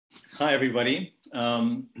Hi, everybody.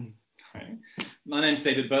 Hi. My name's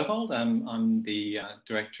David Berthold. I'm the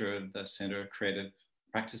director of the Centre of Creative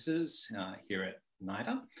Practices here at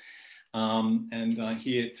NIDA. And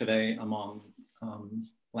here today, I'm on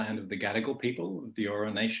land of the Gadigal people of the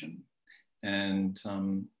Eora Nation. And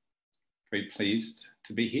very pleased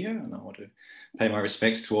to be here. And I want to pay my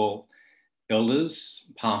respects to all elders,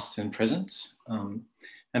 past and present. And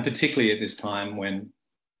particularly at this time when,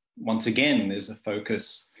 once again, there's a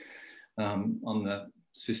focus on the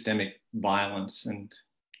systemic violence and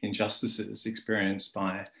injustices experienced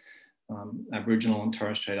by Aboriginal and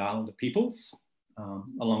Torres Strait Islander peoples,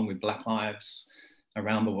 along with Black lives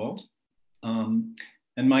around the world. And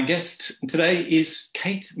my guest today is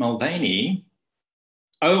Kate Mulvany,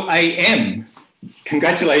 OAM.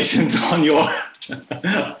 Congratulations on your...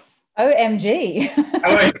 OMG.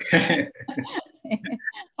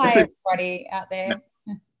 Hi, everybody out there.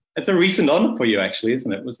 It's a recent honour for you, actually,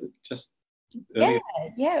 isn't it? Was it just earlier?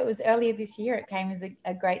 Yeah, it was earlier this year. It came as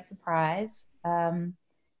a great surprise,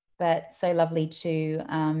 but so lovely to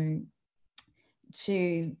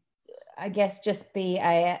I guess, just be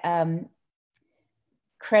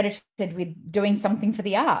credited with doing something for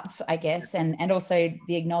the arts, I guess, and also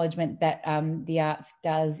the acknowledgement that the arts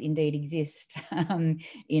does indeed exist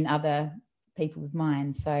in other people's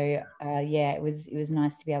minds. So yeah, it was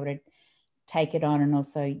nice to be able to take it on and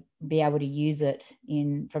also be able to use it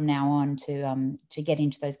from now on to get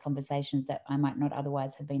into those conversations that I might not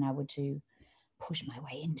otherwise have been able to push my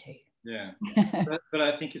way into. Yeah, but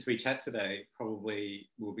I think as we chat today, probably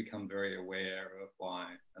we'll become very aware of why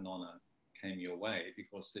an honour came your way,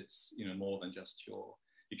 because it's, you know, more than just your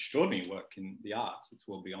extraordinary work in the arts. It's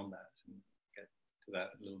well beyond that, and we'll get to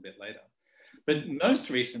that a little bit later. But most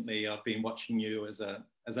recently, I've been watching you as a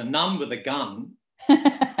nun with a gun.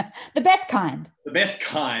 The best kind. The best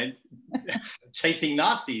kind, chasing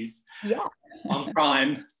Nazis. Yeah. On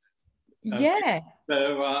Prime. Yeah.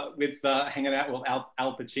 So with hanging out with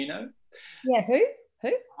Al Pacino. Yeah, who?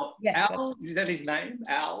 Yeah, Al, is that his name?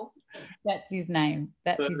 Al? That's his name.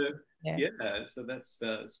 That's yeah, so that's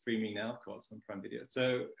streaming now, of course, on Prime Video.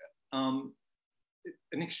 So an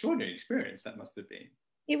extraordinary experience that must have been.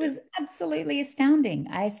 It was absolutely astounding.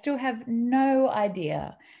 I still have no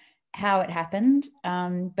idea how it happened,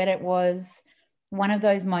 but it was one of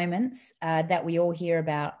those moments that we all hear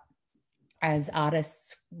about as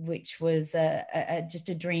artists, which was just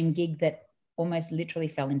a dream gig that almost literally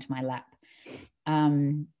fell into my lap.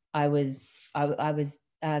 I was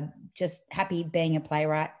just happy being a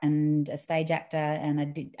playwright and a stage actor, and I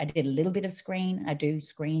did a little bit of screen. I do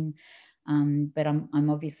screen, but I'm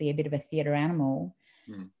obviously a bit of a theatre animal,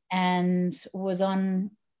 and was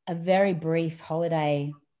on a very brief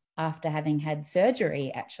holiday after having had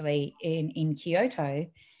surgery, actually, in Kyoto,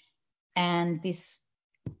 and this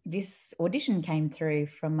audition came through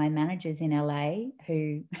from my managers in LA,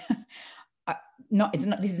 who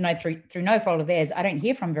this is through no fault of theirs. I don't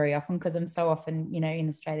hear from very often because I'm so often, in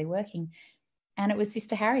Australia working. And it was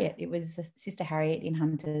Sister Harriet. It was Sister Harriet in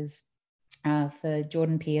Hunters for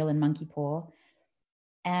Jordan Peele and Monkey Paw.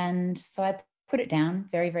 And so I put it down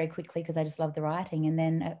very, very quickly because I just loved the writing. And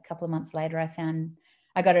then a couple of months later,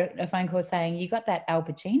 I got a phone call saying, "You got that Al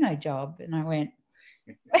Pacino job." And I went,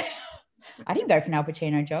 I didn't go for an Al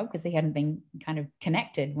Pacino job because he hadn't been kind of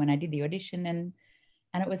connected when I did the audition, and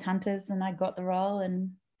it was Hunters, and I got the role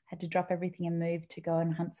and had to drop everything and move to go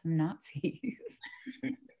and hunt some Nazis.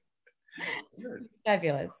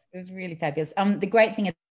 Fabulous. It was really fabulous. The great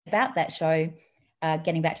thing about that show,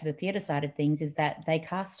 getting back to the theatre side of things, is that they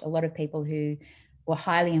cast a lot of people who were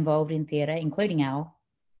highly involved in theatre, including Al,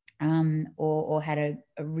 or had a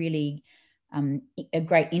really a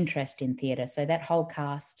great interest in theatre. So that whole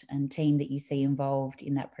cast and team that you see involved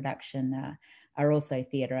in that production are also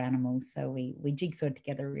theatre animals. So we jigsawed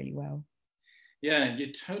together really well. Yeah,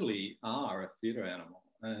 you totally are a theatre animal,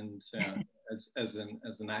 and as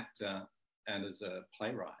an actor and as a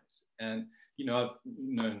playwright. And I've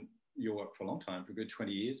known your work for a long time, for a good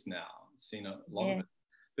 20 years now, seen a lot of it.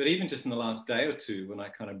 But even just in the last day or two, when I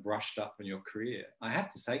kind of brushed up on your career, I have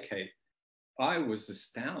to say, Kate, I was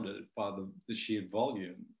astounded by the sheer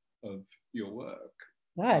volume of your work.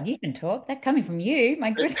 God, you can talk. That coming from you,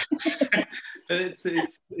 my goodness.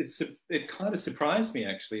 It kind of surprised me,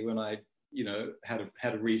 actually, when I had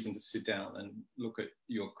a reason to sit down and look at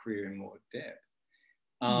your career in more depth.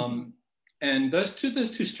 And those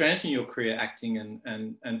two strands in your career, acting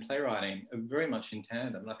and playwriting, are very much in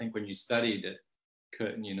tandem. And I think when you studied at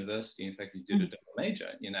Curtin University, in fact, you did a double major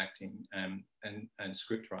in acting and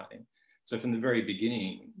script writing. So from the very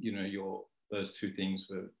beginning, those two things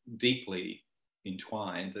were deeply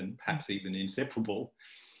entwined and perhaps even inseparable.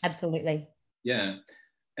 Absolutely. Yeah.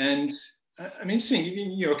 And I'm interested,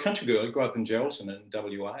 you're a country girl, you grew up in Geraldton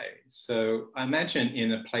in WA. So I imagine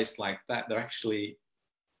in a place like that, there actually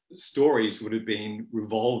stories would have been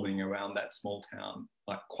revolving around that small town,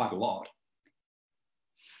 like quite a lot.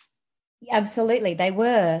 Absolutely. They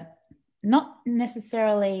were not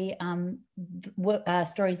necessarily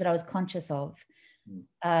stories that I was conscious of.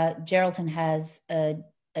 Geraldton has a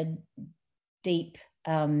deep,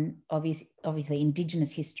 obviously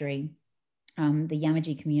Indigenous history. The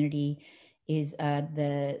Yamaji community is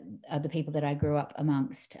the people that I grew up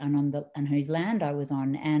amongst and whose land I was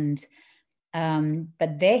on.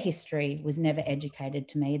 But their history was never educated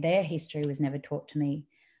to me. Their history was never taught to me.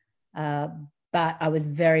 But I was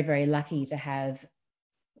very, very lucky to have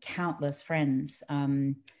countless friends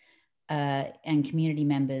and community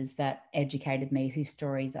members that educated me, whose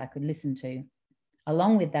stories I could listen to.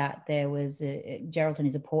 Along with that, there was Geraldton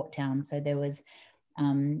is a port town, so there was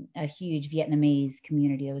a huge Vietnamese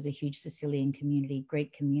community. There was a huge Sicilian community,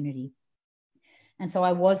 Greek community. And so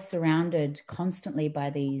I was surrounded constantly by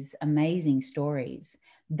these amazing stories.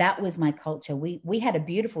 That was my culture. We had a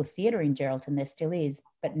beautiful theatre in Geraldton, there still is,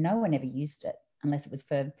 but no one ever used it unless it was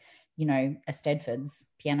for, a Stedford's,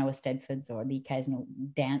 piano Stedford's, or the occasional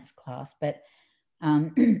dance class. But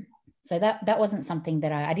so that wasn't something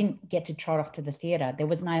that I didn't get to trot off to the theatre. There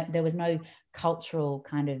was no cultural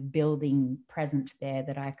kind of building present there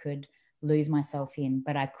that I could lose myself in,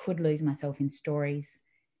 but I could lose myself in stories,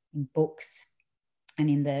 in books, and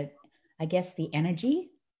in the energy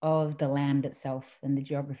of the land itself and the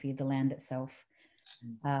geography of the land itself.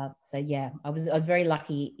 So yeah, I was very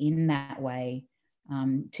lucky in that way.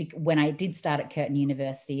 When I did start at Curtin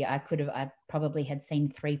University, I probably had seen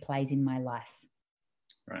 3 plays in my life.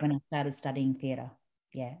 Right. When I started studying theatre.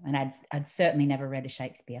 Yeah, and I'd certainly never read a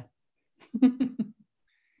Shakespeare.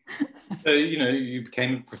 So, you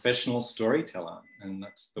became a professional storyteller, and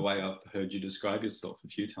that's the way I've heard you describe yourself a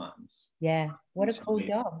few times. Yeah, what a cool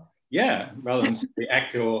job. Yeah, rather than the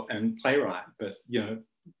actor and playwright, but,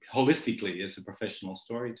 holistically as a professional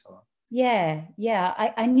storyteller. Yeah.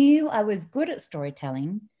 I knew I was good at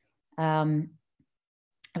storytelling.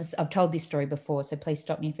 I've told this story before, so please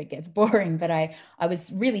stop me if it gets boring, but I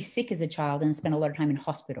was really sick as a child and spent a lot of time in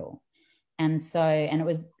hospital. And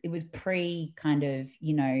it was pre kind of,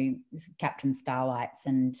 Captain Starlights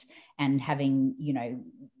and having,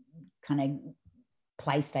 kind of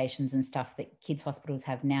PlayStations and stuff that kids' hospitals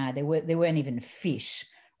have now. There weren't even fish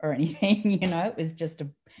or anything, it was just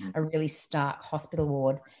a really stark hospital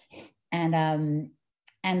ward.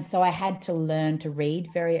 And so I had to learn to read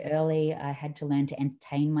very early. I had to learn to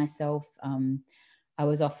entertain myself. I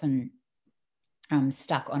was often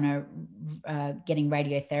stuck on getting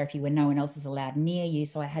radiotherapy when no one else is allowed near you.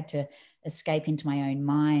 So I had to escape into my own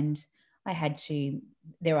mind.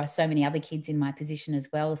 There are so many other kids in my position as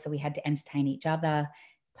well. So we had to entertain each other,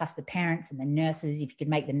 plus the parents and the nurses. If you could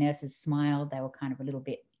make the nurses smile, they were kind of a little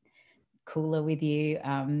bit cooler with you.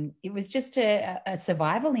 It was just a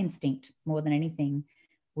survival instinct more than anything.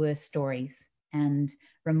 Were stories, and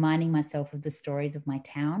reminding myself of the stories of my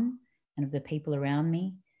town and of the people around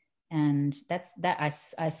me. And I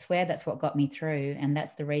swear that's what got me through. And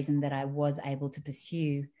that's the reason that I was able to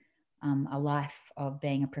pursue a life of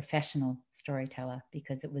being a professional storyteller,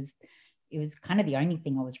 because it was kind of the only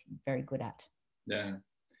thing I was very good at. Yeah.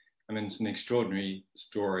 I mean, it's an extraordinary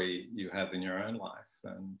story you have in your own life.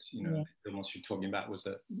 And, the illness you're talking about was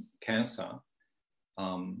a cancer.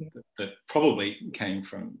 That probably came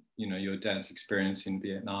from, your dad's experience in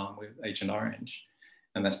Vietnam with Agent Orange.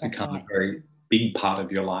 And that's become a very big part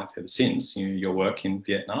of your life ever since, your work in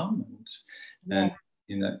Vietnam and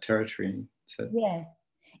in that territory. So. Yeah,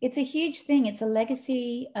 it's a huge thing. It's a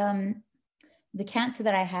legacy. The cancer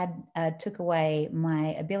that I had took away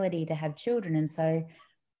my ability to have children. And so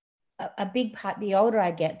a big part, the older I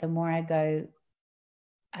get, the more I go,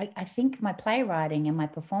 I think my playwriting and my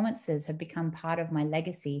performances have become part of my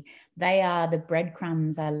legacy. They are the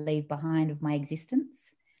breadcrumbs I leave behind of my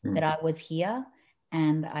existence, that I was here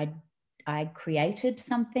and I created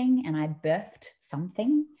something and I birthed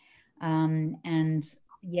something. And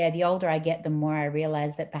yeah, the older I get, the more I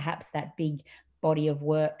realize that perhaps that big body of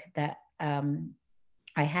work that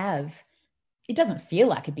I have, it doesn't feel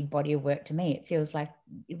like a big body of work to me. It feels like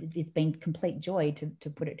it's been complete joy to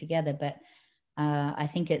put it together. But I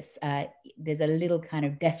think there's a little kind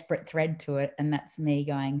of desperate thread to it. And that's me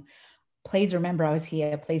going, please remember I was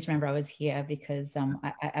here. Please remember I was here, because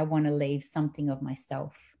I want to leave something of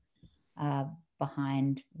myself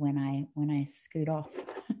behind when I scoot off.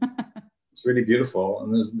 It's really beautiful.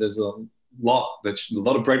 And there's a lot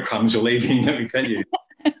of breadcrumbs you're leaving, let me tell you.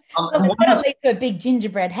 Well, it's going to lead to a big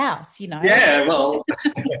gingerbread house, you know. Yeah, well,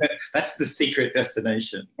 that's the secret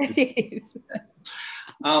destination. It is.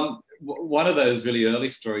 One of those really early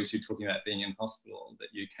stories you're talking about being in hospital that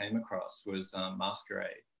you came across was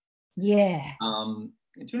Masquerade. Yeah.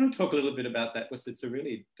 Do you want to talk a little bit about that? Because it's a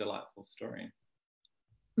really delightful story.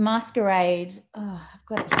 Masquerade. Oh, I've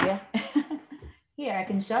got it here. Here, I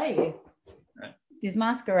can show you. Right. This is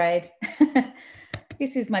Masquerade.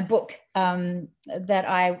 This is my book that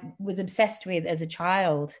I was obsessed with as a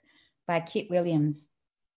child by Kate Williams.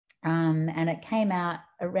 And it came out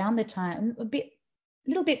around the time, a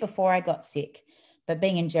little bit before I got sick. But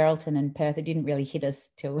being in Geraldton and Perth, it didn't really hit us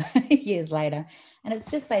till years later. And it's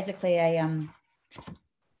just basically a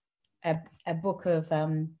book of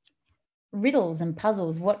riddles and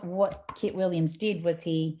puzzles. What Kit Williams did was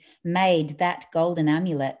he made that golden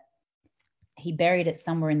amulet. He buried it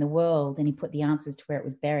somewhere in the world and he put the answers to where it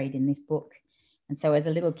was buried in this book. And so as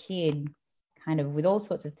a little kid, kind of with all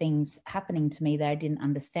sorts of things happening to me that I didn't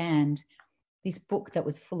understand, this book that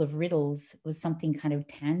was full of riddles was something kind of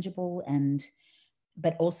tangible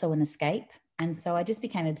but also an escape. And so I just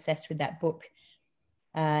became obsessed with that book.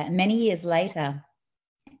 Many years later,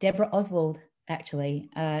 Deborah Oswald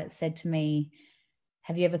actually said to me,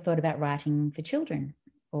 have you ever thought about writing for children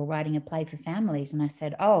or writing a play for families? And I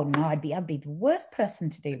said, oh no, I'd be the worst person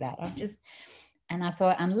to do that. And I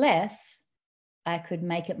thought, unless I could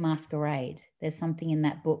make it Masquerade. There's something in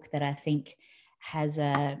that book that I think has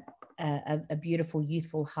a beautiful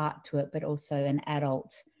youthful heart to it, but also an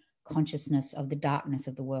adult consciousness of the darkness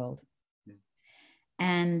of the world.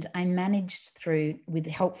 And I managed with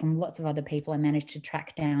help from lots of other people, I managed to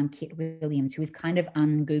track down Kit Williams, who is kind of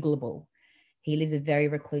ungoogleable. He lives a very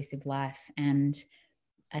reclusive life. And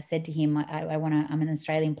I said to him, I'm an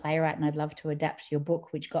Australian playwright and I'd love to adapt your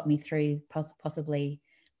book, which got me through possibly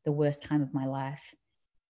the worst time of my life.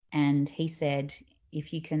 And he said,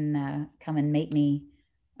 if you can come and meet me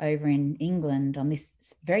over in England on this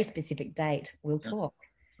very specific date, we'll talk.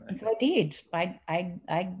 Right. And so I did.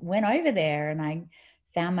 I went over there and I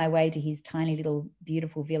found my way to his tiny little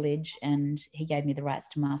beautiful village, and he gave me the rights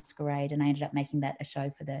to Masquerade, and I ended up making that a show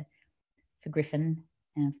for Griffin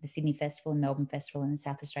and for the Sydney Festival and Melbourne Festival and the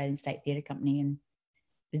South Australian State Theatre Company. And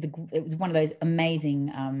it was one of those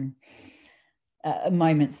amazing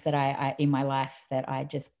moments that I in my life that I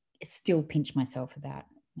just still pinch myself about.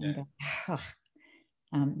 Yeah.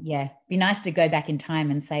 And go, be nice to go back in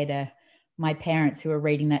time and say to my parents who are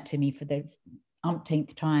reading that to me for the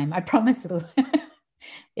umpteenth time, I promise it'll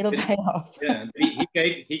pay off. Yeah,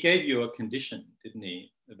 he gave you a condition, didn't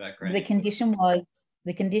he? The background. The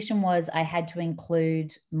condition was I had to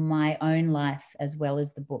include my own life as well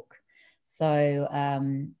as the book. So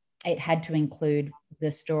it had to include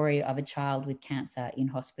the story of a child with cancer in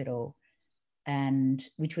hospital, and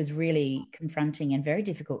which was really confronting and very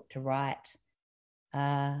difficult to write.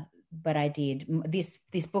 But I did.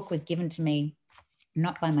 This book was given to me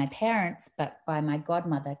not by my parents, but by my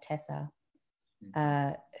godmother, Tessa,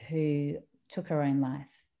 who took her own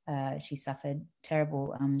life. She suffered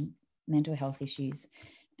terrible mental health issues,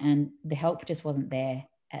 and the help just wasn't there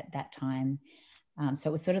at that time. So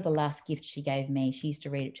it was sort of the last gift she gave me. She used to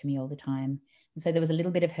read it to me all the time. And so there was a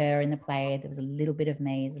little bit of her in the play. There was a little bit of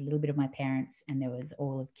me, there was a little bit of my parents, and there was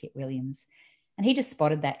all of Kit Williams. And he just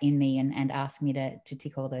spotted that in me and asked me to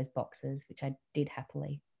tick all those boxes, which I did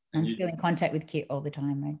happily. I'm still in contact with Kit all the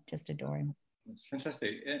time. I just adore him. That's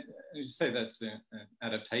fantastic. You say that's an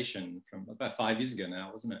adaptation from about 5 years ago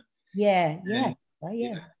now, wasn't it? Yeah.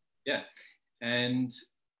 Yeah. And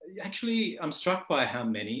actually, I'm struck by how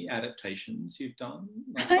many adaptations you've done.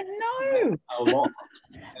 I know. A lot.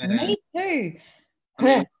 Me too. I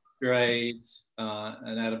mean, Masquerade,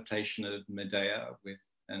 an adaptation of Medea with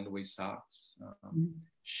Anne Louise Sachs,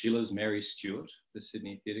 Schiller's Mary Stuart, the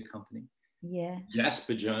Sydney Theatre Company. Yeah.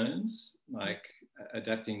 Jasper Jones,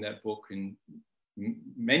 adapting that book in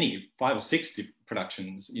many 5 or 6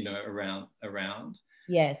 productions, around.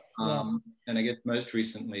 Yes. And I guess most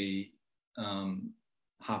recently,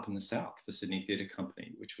 Harp in the South, the Sydney Theatre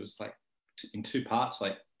Company, which was in 2 parts,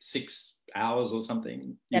 6 hours or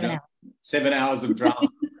something. 7 hours of drama.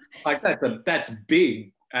 That's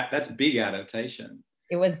big. That's a big adaptation.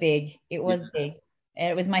 It was big. It was big. And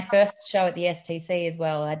it was my first show at the STC as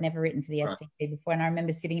well. I'd never written for the STC before, and I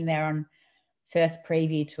remember sitting there on first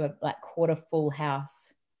preview to a quarter full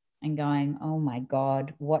house and going, "Oh my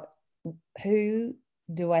God, who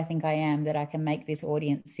do I think I am that I can make this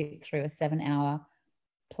audience sit through a 7-hour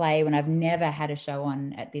play when I've never had a show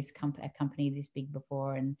on at this company this big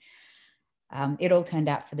before?" And it all turned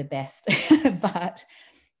out for the best.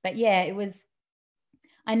 but yeah, it was.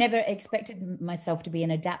 I never expected myself to be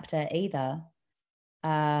an adapter either.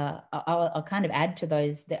 I'll kind of add to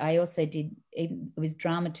those that I also did. It was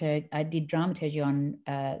dramaturg. I did dramaturgy on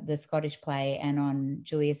the Scottish play and on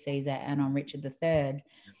Julius Caesar and on Richard III.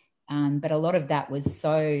 But a lot of that was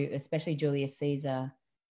especially Julius Caesar,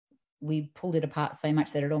 we pulled it apart so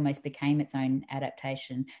much that it almost became its own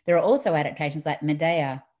adaptation. There are also adaptations like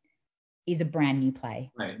Medea is a brand new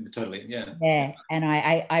play. Right, totally, yeah. Yeah, and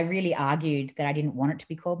I really argued that I didn't want it to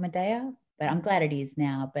be called Medea, but I'm glad it is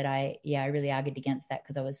now. But I really argued against that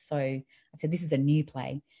because I said, this is a new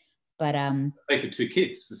play. But play for two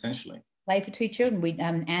kids, essentially. Play for two children.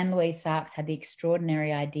 Anne-Louise Sarks had the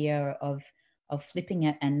extraordinary idea of flipping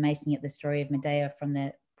it and making it the story of Medea from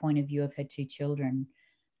the point of view of her two children,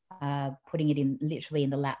 putting it in literally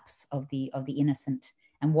in the laps of the innocent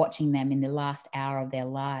and watching them in the last hour of their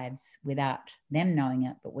lives without them knowing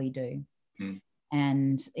it, but we do.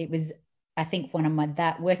 And it was, I think,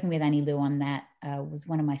 working with Annie Lou on that was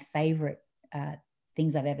one of my favorite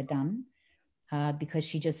things I've ever done, because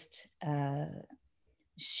she just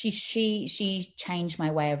she changed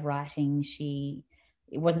my way of writing.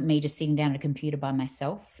 It wasn't me just sitting down at a computer by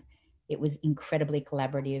myself. It was incredibly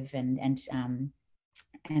collaborative, and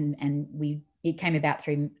it came about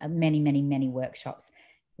through many workshops.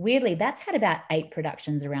 Weirdly, that's had about 8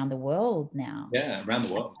 productions around the world now. Yeah, around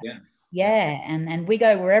the world, yeah. Yeah, and we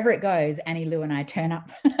go wherever it goes, Annie Lou and I turn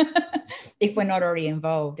up if we're not already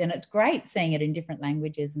involved. And it's great seeing it in different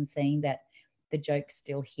languages and seeing that the jokes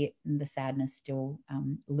still hit and the sadness still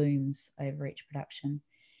looms over each production.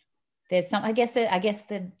 There's some, I guess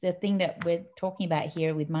the thing that we're talking about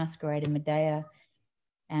here with Masquerade and Medea,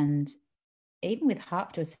 and even with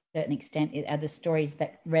Harp to a certain extent, are the stories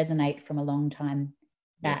that resonate from a long time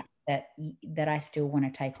back, that I still want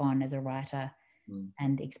to take on as a writer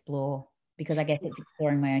and explore, because I guess it's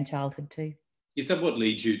exploring my own childhood too. Is that what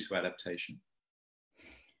leads you to adaptation?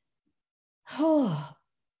 Oh,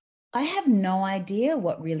 I have no idea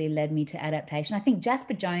what really led me to adaptation. I think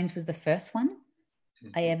Jasper Jones was the first one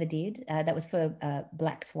I ever did. That was for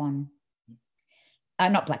Black Swan.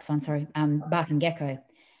 Not Black Swan, sorry, Bark and Gecko.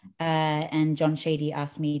 And John Sheedy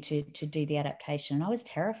asked me to do the adaptation. I was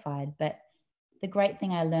terrified, but the great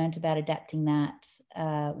thing I learned about adapting that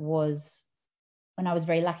was when I was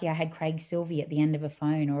very lucky, I had Craig Silvey at the end of a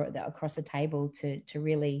phone or across a table to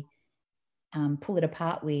really pull it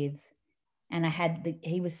apart with. And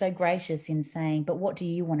he was so gracious in saying, but what do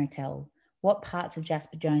you want to tell? What parts of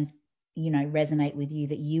Jasper Jones, resonate with you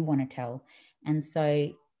that you want to tell? And so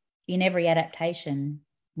in every adaptation,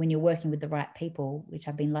 when you're working with the right people, which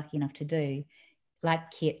I've been lucky enough to do,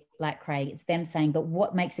 like Kit, like Craig, it's them saying, but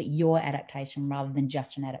what makes it your adaptation rather than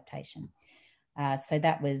just an adaptation? So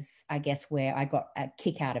that was, I guess, where I got a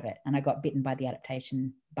kick out of it, and I got bitten by the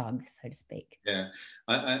adaptation bug, so to speak. Yeah,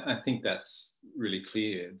 I think that's really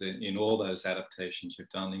clear that in all those adaptations you've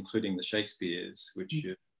done, including the Shakespeare's, which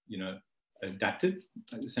you adapted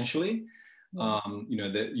essentially,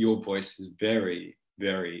 that your voice is very,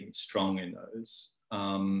 very strong in those.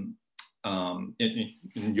 In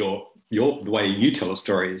the way you tell a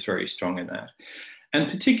story is very strong in that. And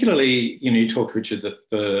particularly, you talked Richard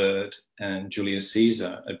III and Julius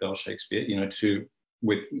Caesar at Bell Shakespeare,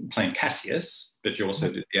 with playing Cassius, but you also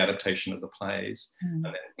did the adaptation of the plays and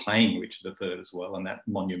then playing Richard III as well, and that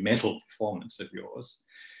monumental performance of yours,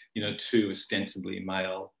 2 ostensibly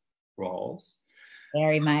male roles.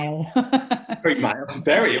 Very male. Very male,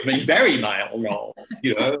 very male roles,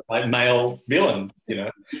 like male villains,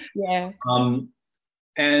 Yeah.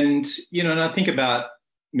 And I think about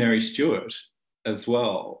Mary Stuart as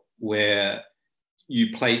well, where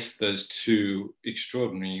you place those 2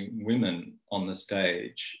 extraordinary women on the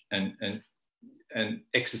stage and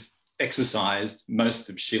exercised most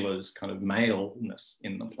of Schiller's kind of maleness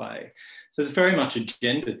in the play. So it's very much a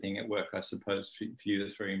gender thing at work, I suppose, for you,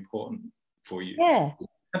 that's very important for you. Yeah.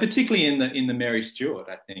 And particularly in the Mary Stuart,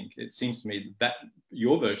 I think it seems to me that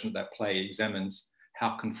your version of that play examines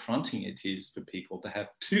how confronting it is for people to have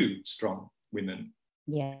 2 strong women.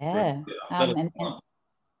 Yeah. And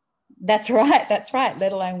that's right.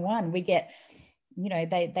 Let alone one. We get,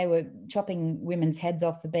 they were chopping women's heads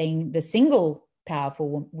off for being the single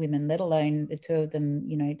powerful women, let alone the 2 of them,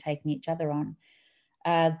 taking each other on.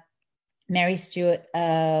 Mary Stuart,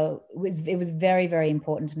 it was very, very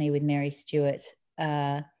important to me with Mary Stuart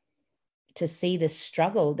to see the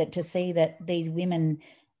struggle, to see that these women,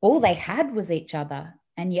 all they had was each other,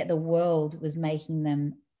 and yet the world was making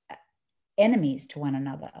them enemies to one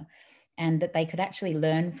another, and that they could actually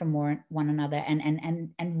learn from one another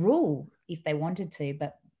and rule if they wanted to.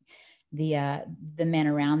 But the men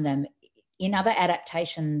around them, in other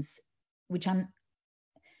adaptations, which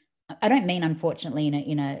I don't mean unfortunately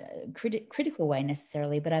in a critical way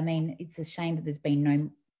necessarily, but I mean it's a shame that there's been no.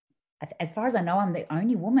 As far as I know, I'm the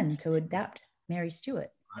only woman to adapt Mary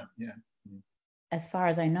Stuart. Right. Yeah. As far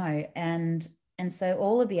as I know, and so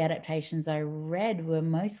all of the adaptations I read were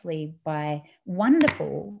mostly by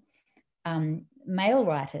wonderful male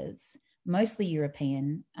writers, mostly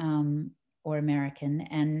European or American,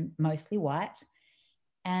 and mostly white.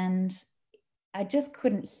 And I just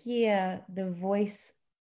couldn't hear the voice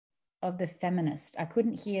of the feminist. I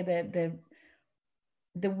couldn't hear the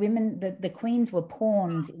women, the queens were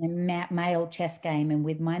pawns in a male chess game. And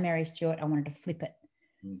with my Mary Stuart, I wanted to flip it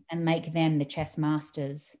and make them the chess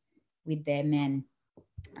masters with their men.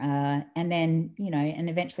 And then, you know, and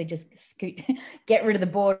eventually just get rid of the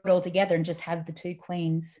board altogether and just have the two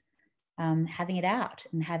queens having it out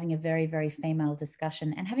and having a very, very female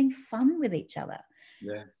discussion and having fun with each other.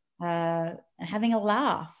 Yeah. Having a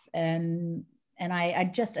laugh. And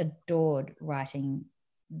I just adored writing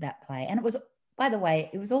that play. And it was, by the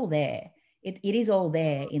way, it was all there. It is all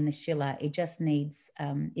there in the Schiller. It just needs,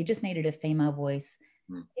 it just needed a female voice.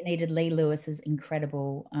 It needed Lee Lewis's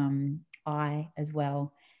incredible eye as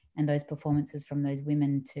well, and those performances from those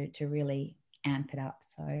women to really amp it up.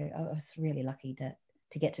 So I was really lucky to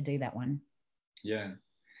get to do that one. Yeah.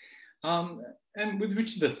 And with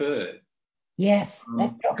Richard III. Yes,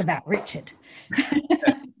 let's talk about Richard.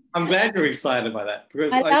 I'm glad you're excited by that,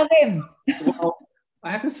 because I love him. Well,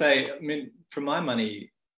 I have to say, I mean, for my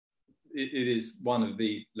money, it is one of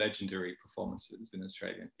the legendary performances in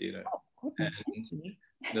Australian theatre. Oh, and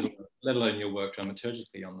let alone your work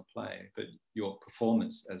dramaturgically on the play, but your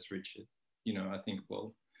performance as Richard, you know, I think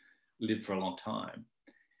will live for a long time.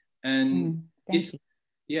 And it's,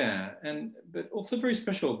 yeah, but also very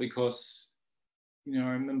special because, you know,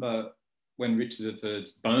 I remember when Richard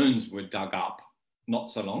III's bones were dug up not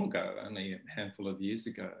so long ago, only a handful of years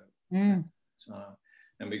ago. And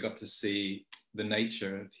we got to see the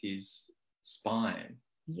nature of his spine,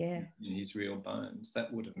 in his real bones.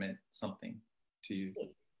 That would have meant something to you.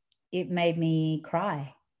 It made me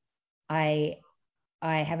cry. I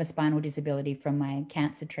have a spinal disability from my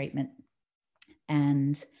cancer treatment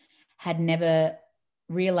and had never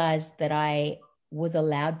realized that I was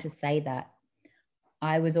allowed to say that.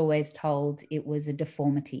 I was always told it was a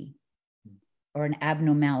deformity or an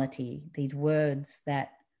abnormality, these words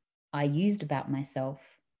that I used about myself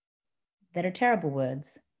that are terrible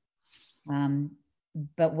words.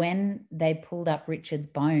 But when they pulled up Richard's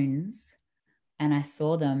bones and I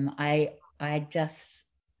saw them, I just,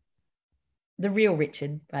 the real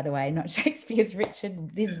Richard, by the way, not Shakespeare's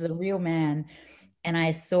Richard, this is the real man. And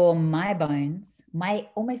I saw my bones, my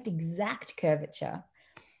almost exact curvature.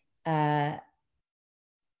 I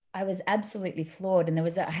was absolutely floored, and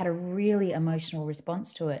I had a really emotional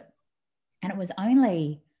response to it. And it was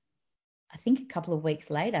only, I think, a couple of weeks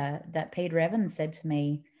later that Peter Evans said to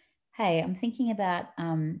me, "Hey, I'm thinking about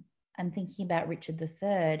Richard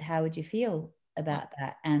III. How would you feel about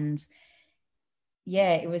that?" And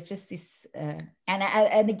yeah, it was just this, and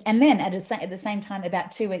then at the same time,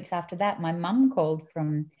 about 2 weeks after that, my mum called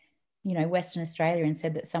from, you know, Western Australia and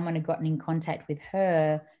said that someone had gotten in contact with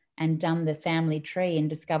her and done the family tree and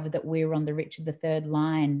discovered that we were on the Richard III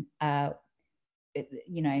line,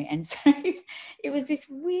 you know, and so it was this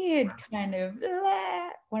weird kind of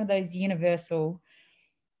one of those universal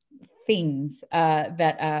things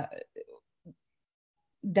that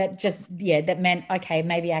just, that meant, okay,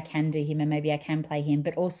 maybe I can do him and maybe I can play him,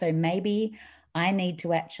 but also maybe I need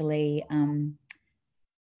to actually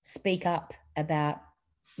speak up about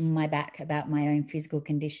my back, about my own physical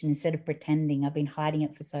condition, instead of pretending. I've been hiding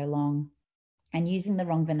it for so long and using the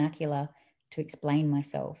wrong vernacular to explain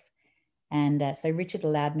myself. And so Richard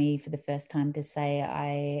allowed me for the first time to say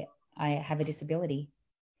I have a disability,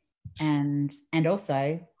 and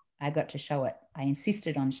also I got to show it. I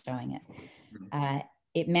insisted on showing it.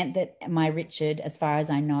 It meant that my Richard, as far as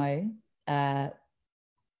I know, had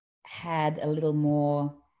a little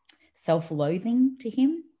more self-loathing to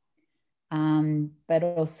him, but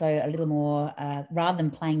also a little more, rather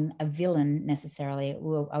than playing a villain necessarily,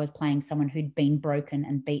 I was playing someone who'd been broken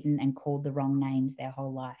and beaten and called the wrong names their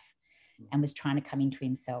whole life and was trying to come into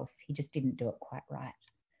himself. He just didn't do it quite right.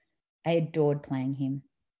 I adored playing him.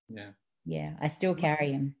 Yeah, I still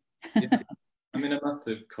carry him. I mean, it must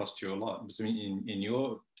have cost you a lot, because I mean, in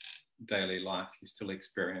your daily life, you still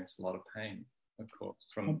experience a lot of pain, of course,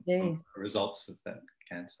 from the results of that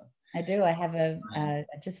cancer. I do. I have I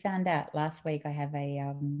just found out last week I have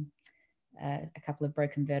a couple of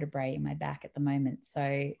broken vertebrae in my back at the moment.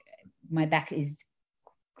 So my back is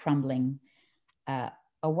crumbling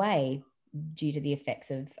away due to the effects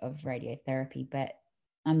of radiotherapy. But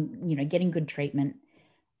you know, getting good treatment.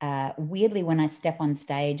 Weirdly, when I step on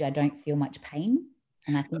stage, I don't feel much pain.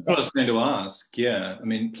 And I think that's what I was going to ask. Yeah. I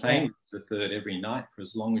mean, playing yeah. the third every night for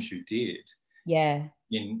as long as you did. Yeah.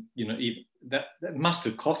 You know, even, that must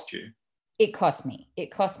have cost you. It cost me.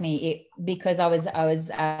 Because I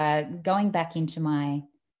was going back into my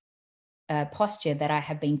posture that I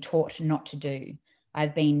have been taught not to do.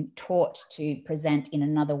 I've been taught to present in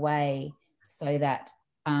another way so that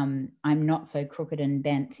I'm not so crooked and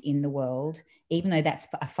bent in the world, even though that's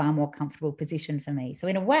a far more comfortable position for me. So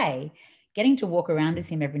in a way, getting to walk around as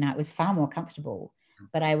him every night was far more comfortable,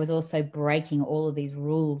 but I was also breaking all of these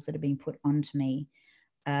rules that have been put onto me.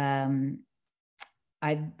 I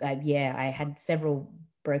had several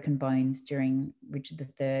broken bones during Richard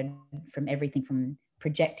III, from everything from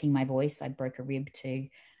projecting my voice. I broke a rib, to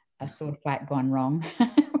a sword fight gone wrong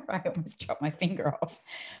where I almost chopped my finger off.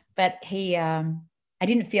 But I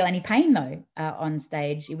didn't feel any pain though on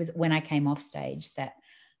stage. It was when I came off stage that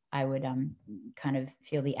I would kind of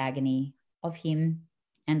feel the agony of him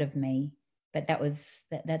and of me. But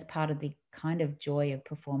that's part of the kind of joy of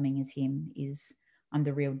performing as him, is I'm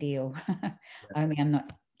the real deal. Only I'm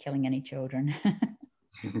not killing any children.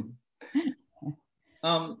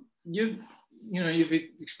 You've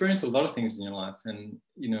experienced a lot of things in your life, and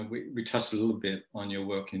we touched a little bit on your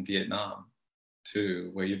work in Vietnam too,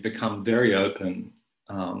 where you've become very open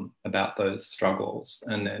about those struggles,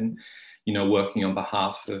 and then working on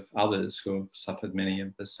behalf of others who have suffered many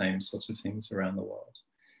of the same sorts of things around the world.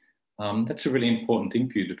 That's a really important thing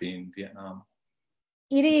for you to be in Vietnam.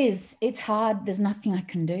 It is. It's hard. There's nothing I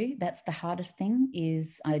can do. That's the hardest thing.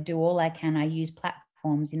 Is I do all I can. I use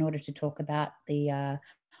platforms in order to talk about the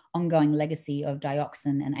ongoing legacy of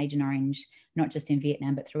dioxin and Agent Orange, not just in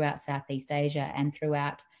Vietnam, but throughout Southeast Asia and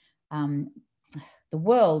throughout the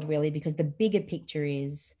world, really, because the bigger picture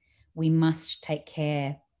is we must take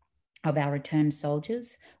care of our returned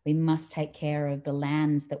soldiers. We must take care of the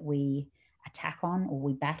lands that we attack on, or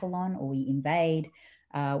we battle on, or we invade.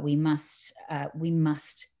 We must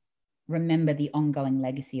remember the ongoing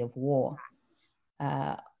legacy of war.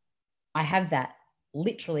 I have that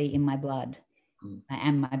literally in my blood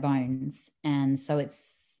and my bones, and so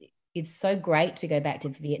it's so great to go back to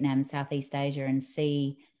Vietnam and Southeast Asia and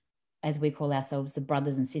see, as we call ourselves, the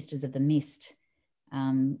brothers and sisters of the mist,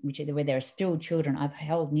 where there are still children. I've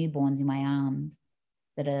held newborns in my arms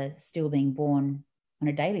that are still being born on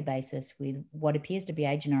a daily basis with what appears to be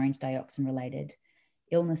Agent Orange dioxin related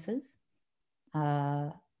illnesses.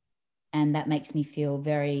 And that makes me feel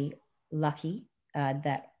very lucky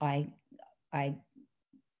that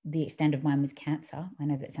the extent of mine was cancer. I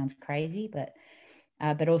know that sounds crazy, but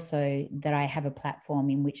also that I have a platform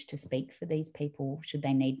in which to speak for these people should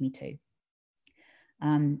they need me to.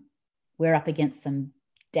 We're up against some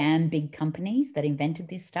damn big companies that invented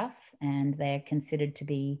this stuff, and they're considered to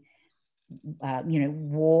be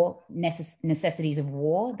war necessities of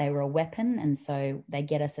war. They were a weapon, and so they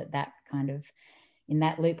get us at that kind of in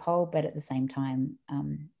that loophole. But at the same time,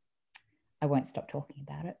 I won't stop talking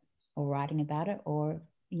about it or writing about it or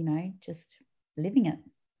just living it.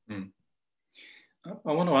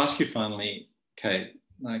 I want to ask you finally, Kate,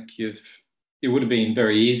 it would have been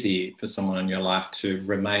very easy for someone in your life to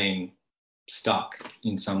remain stuck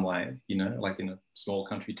in some way, like in a small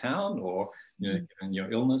country town, or given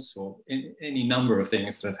your illness, or any number of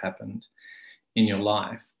things that have happened in your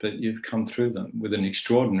life, but you've come through them with an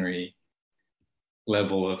extraordinary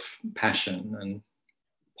level of passion and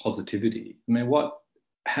positivity. I mean,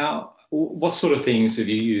 what sort of things have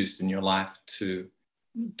you used in your life to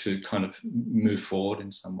kind of move forward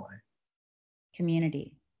in some way?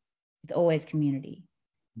 Community. It's always community.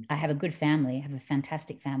 I have a good family. I have a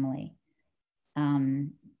fantastic family.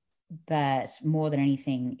 But more than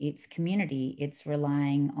anything, it's community. It's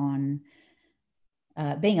relying on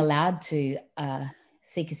being allowed to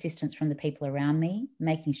seek assistance from the people around me,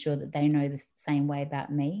 making sure that they know the same way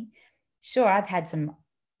about me. Sure, I've had some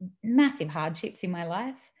massive hardships in my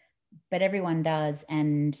life, but everyone does,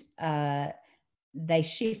 and they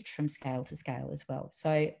shift from scale to scale as well.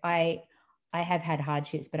 So I have had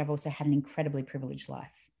hardships, but I've also had an incredibly privileged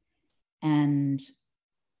life. And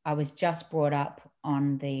I was just brought up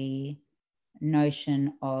on the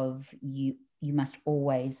notion of you must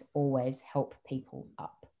always help people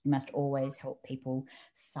up. You must always help people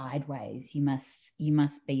sideways. You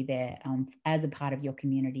must be there as a part of your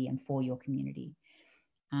community and for your community.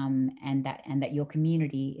 And that your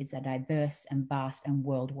community is a diverse and vast and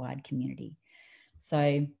worldwide community.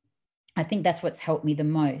 So I think that's what's helped me the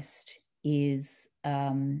most is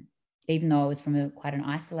even though I was from quite an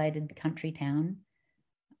isolated country town,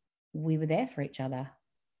 we were there for each other.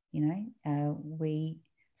 We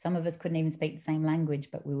Some of us couldn't even speak the same language,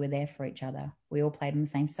 but we were there for each other. We all played on the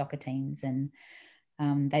same soccer teams, and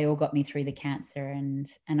they all got me through the cancer. And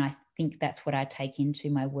I think that's what I take into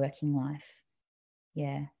my working life.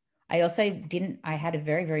 Yeah. I also I had a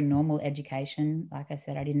very, very normal education. Like I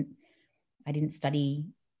said, I didn't study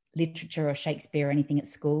literature or Shakespeare or anything at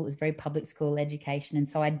school. It was very public school education. And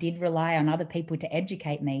so I did rely on other people to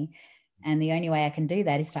educate me. And the only way I can do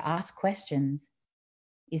that is to ask questions,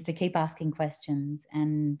 is to keep asking questions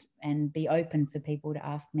and be open for people to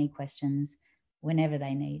ask me questions whenever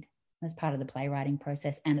they need. That's part of the playwriting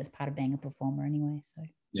process, and it's part of being a performer anyway. So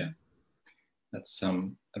yeah, that's a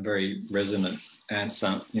very resonant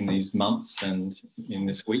answer in these months and in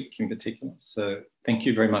this week in particular. So thank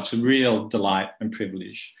you very much. A real delight and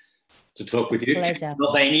privilege to talk with you. Pleasure.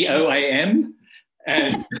 Mulvany, OAM.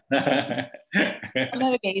 And I'll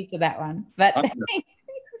never get used to that one, but thank you.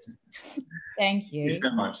 Thank you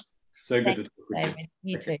so much. So good to talk with you.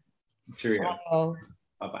 You too. Cheerio. Bye.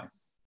 Bye-bye.